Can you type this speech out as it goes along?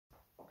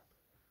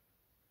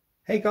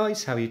Hey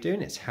guys, how are you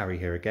doing? It's Harry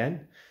here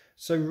again.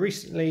 So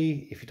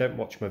recently, if you don't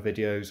watch my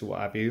videos or what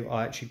have you,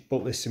 I actually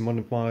bought this from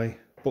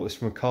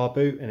a car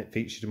boot, and it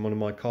featured in one of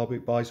my car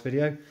boot buys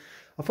video.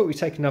 I thought we'd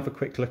take another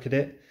quick look at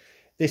it.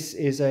 This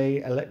is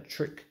a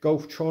electric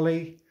golf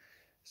trolley.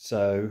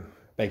 So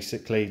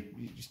basically,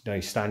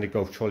 your standard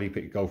golf trolley, you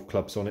put your golf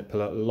clubs on it,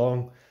 pull it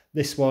along.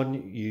 This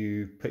one,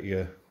 you put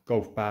your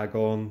golf bag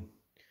on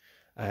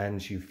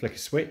and you flick a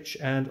switch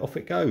and off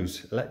it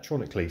goes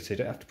electronically, so you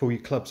don't have to pull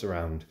your clubs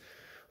around,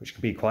 which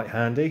can be quite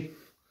handy.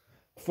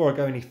 Before I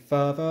go any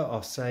further,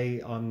 I'll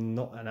say I'm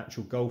not an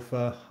actual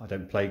golfer. I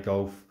don't play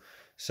golf.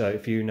 So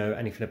if you know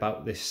anything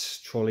about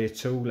this trolley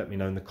at all, let me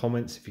know in the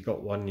comments. If you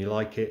got one, you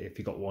like it. If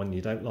you got one,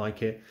 you don't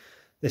like it.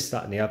 This,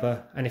 that and the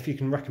other. And if you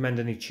can recommend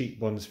any cheap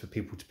ones for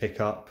people to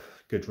pick up,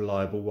 good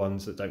reliable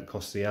ones that don't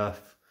cost the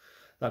earth,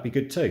 that'd be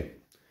good too.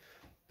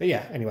 But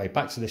yeah, anyway,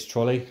 back to this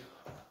trolley.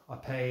 I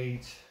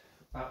paid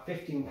about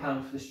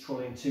 £15 for this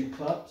trolley and 2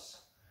 clubs.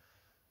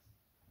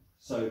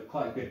 So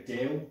quite a good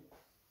deal.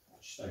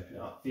 Just open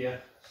it up here.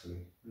 So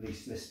we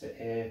release this bit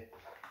here,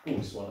 pull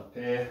this one up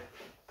here,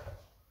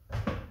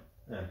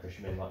 and push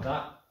them in like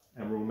that.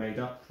 And we're all made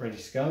up, ready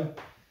to go.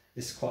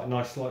 This is quite a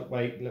nice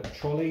lightweight little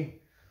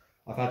trolley.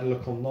 I've had a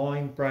look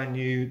online, brand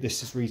new.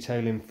 This is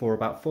retailing for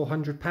about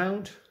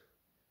 £400,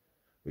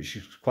 which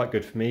is quite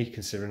good for me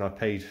considering I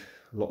paid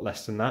a lot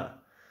less than that.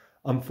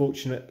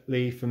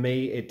 Unfortunately for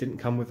me, it didn't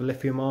come with a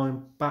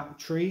lithium-ion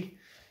battery.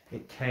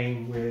 It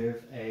came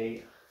with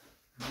a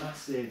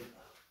massive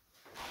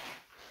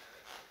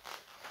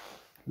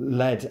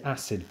lead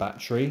acid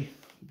battery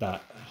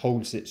that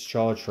holds its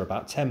charge for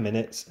about 10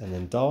 minutes and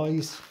then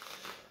dies.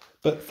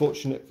 But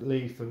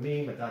fortunately for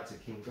me, my dad's a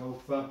keen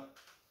golfer,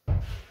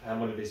 and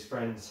one of his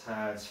friends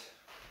had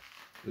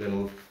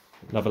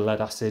another lead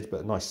acid,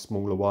 but a nice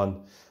smaller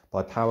one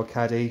by Power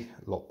Caddy,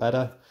 a lot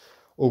better.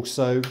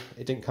 Also,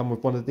 it didn't come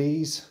with one of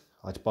these.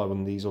 I had to buy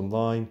one of these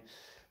online.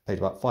 Paid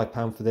about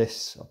 £5 for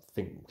this. I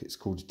think it's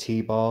called a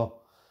T-bar.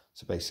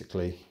 So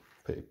basically,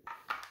 put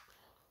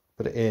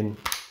it in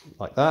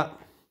like that,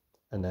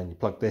 and then you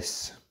plug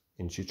this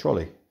into your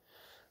trolley,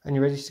 and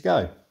you're ready to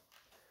go.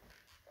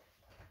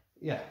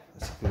 Yeah,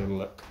 let's have a little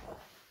look.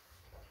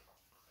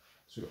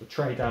 So we've got the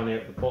tray down here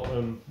at the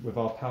bottom with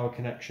our power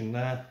connection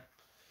there.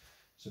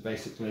 So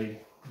basically,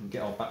 we can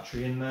get our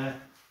battery in there.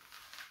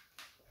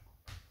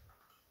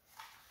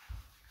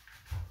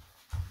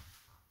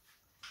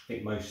 I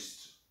think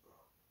most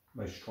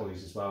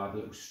trolleys as well have a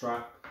little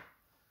strap.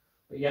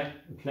 But yeah,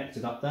 we're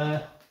connected up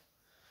there,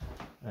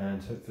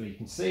 and hopefully you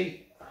can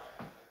see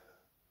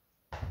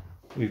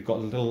we've got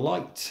a little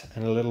light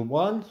and a little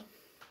one.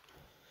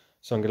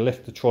 So I'm going to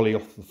lift the trolley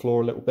off the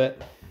floor a little bit,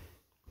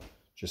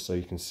 just so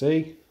you can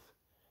see.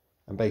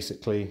 And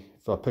basically,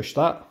 if I push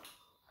that,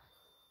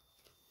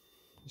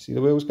 you see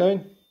the wheels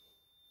going?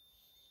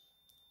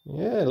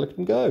 Yeah, look at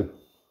them go.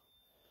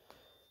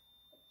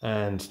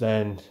 And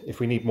then if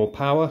we need more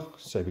power,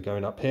 so we're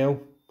going uphill,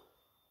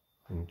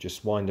 and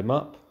just wind them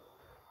up.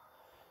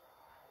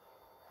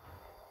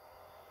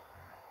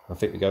 I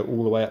think we go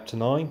all the way up to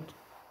 9.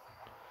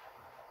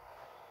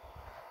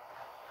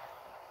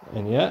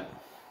 And yeah,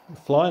 we're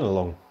flying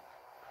along.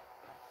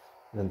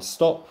 And then to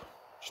stop,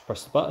 just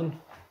press the button.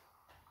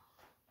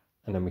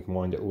 And then we can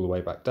wind it all the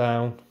way back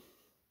down.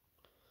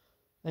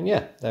 And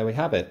yeah, there we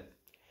have it.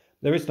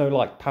 There is no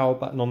like power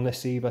button on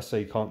this either, so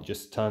you can't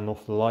just turn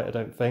off the light, I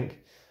don't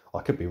think.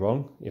 I could be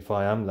wrong. If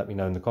I am, let me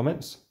know in the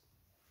comments.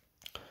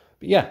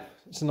 But yeah,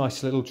 it's a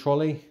nice little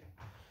trolley,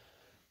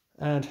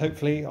 and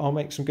hopefully I'll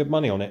make some good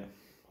money on it.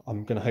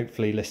 I'm going to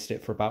hopefully list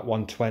it for about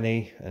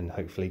 120 and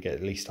hopefully get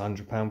at least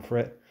 £100 for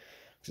it,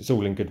 because it's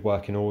all in good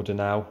working order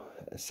now.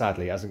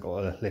 Sadly, it hasn't got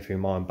a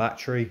lithium-ion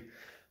battery,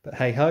 but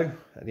hey ho,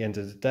 at the end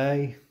of the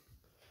day,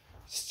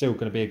 it's still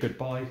going to be a good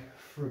buy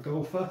for a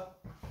golfer.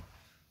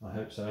 I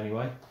hope so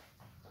anyway.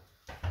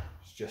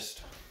 It's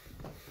just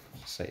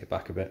set it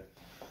back a bit.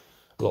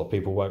 A lot of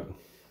people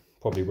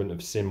probably wouldn't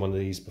have seen one of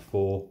these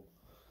before.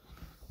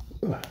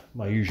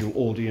 My usual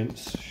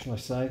audience, should I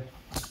say.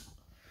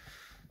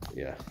 But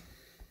yeah.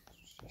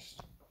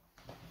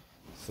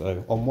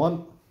 So on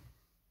one.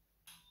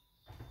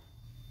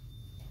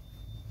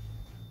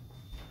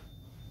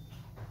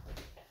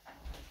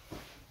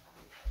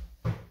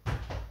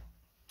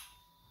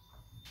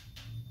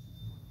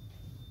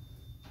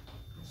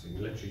 So you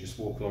literally just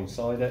walk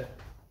alongside it.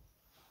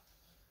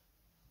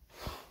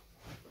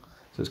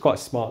 So it's quite a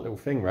smart little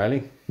thing,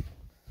 really.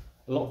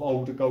 A lot of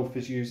older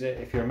golfers use it.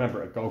 If you're a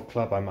member at a golf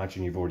club, I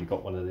imagine you've already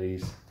got one of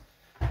these.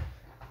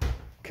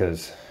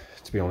 Because,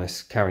 to be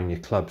honest, carrying your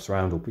clubs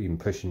around or even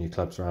pushing your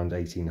clubs around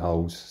 18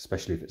 holes,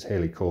 especially if it's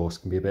hilly course,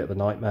 can be a bit of a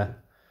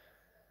nightmare.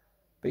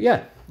 But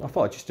yeah, I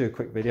thought I'd just do a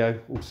quick video.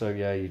 Also,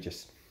 yeah,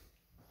 if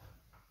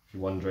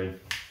you're wondering,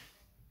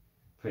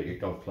 put your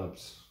golf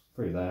clubs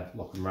through there,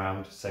 lock them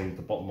round. Same with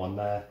the bottom one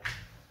there.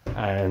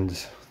 And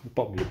the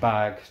bottom of your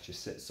bag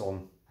just sits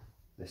on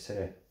this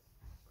here.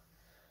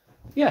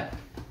 Yeah,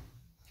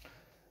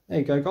 there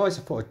you go guys.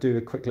 I thought I'd do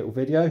a quick little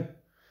video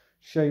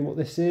show you what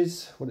this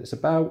is, what it's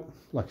about.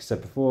 Like I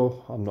said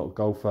before, I'm not a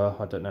golfer.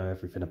 I don't know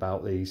everything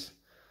about these.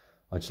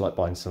 I just like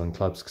buying and selling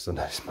clubs because I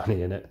know there's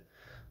money in it.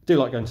 I do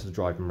like going to the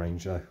driving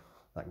range though.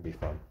 That can be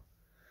fun.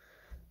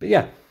 But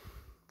yeah,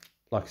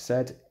 like I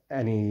said,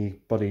 any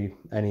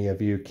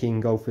of you keen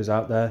golfers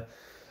out there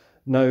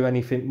know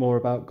anything more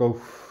about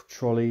golf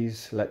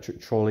trolleys, electric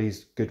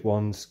trolleys, good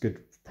ones, good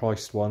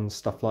priced ones,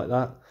 stuff like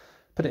that,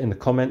 put it in the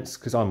comments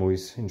because I'm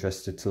always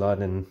interested to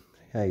learn, and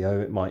hey yo,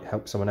 it might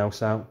help someone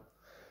else out.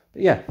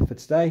 But yeah, for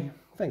today,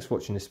 thanks for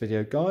watching this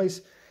video,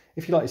 guys.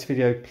 If you like this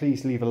video,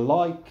 please leave a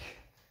like.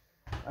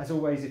 As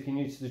always, if you're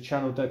new to the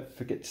channel, don't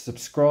forget to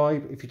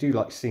subscribe. If you do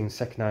like seeing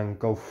secondhand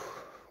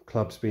golf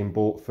clubs being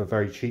bought for a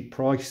very cheap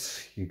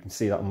price, you can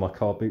see that on my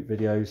car boot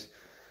videos.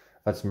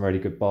 I've had some really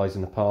good buys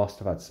in the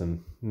past. I've had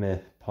some meh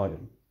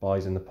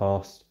buys in the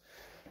past.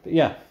 But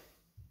yeah,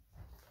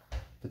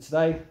 for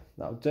today,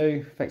 that'll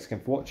do. Thanks again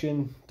for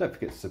watching. Don't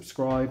forget to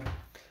subscribe,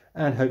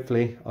 and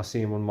hopefully I'll see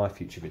you in one of my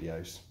future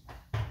videos.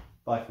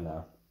 Bye for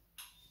now.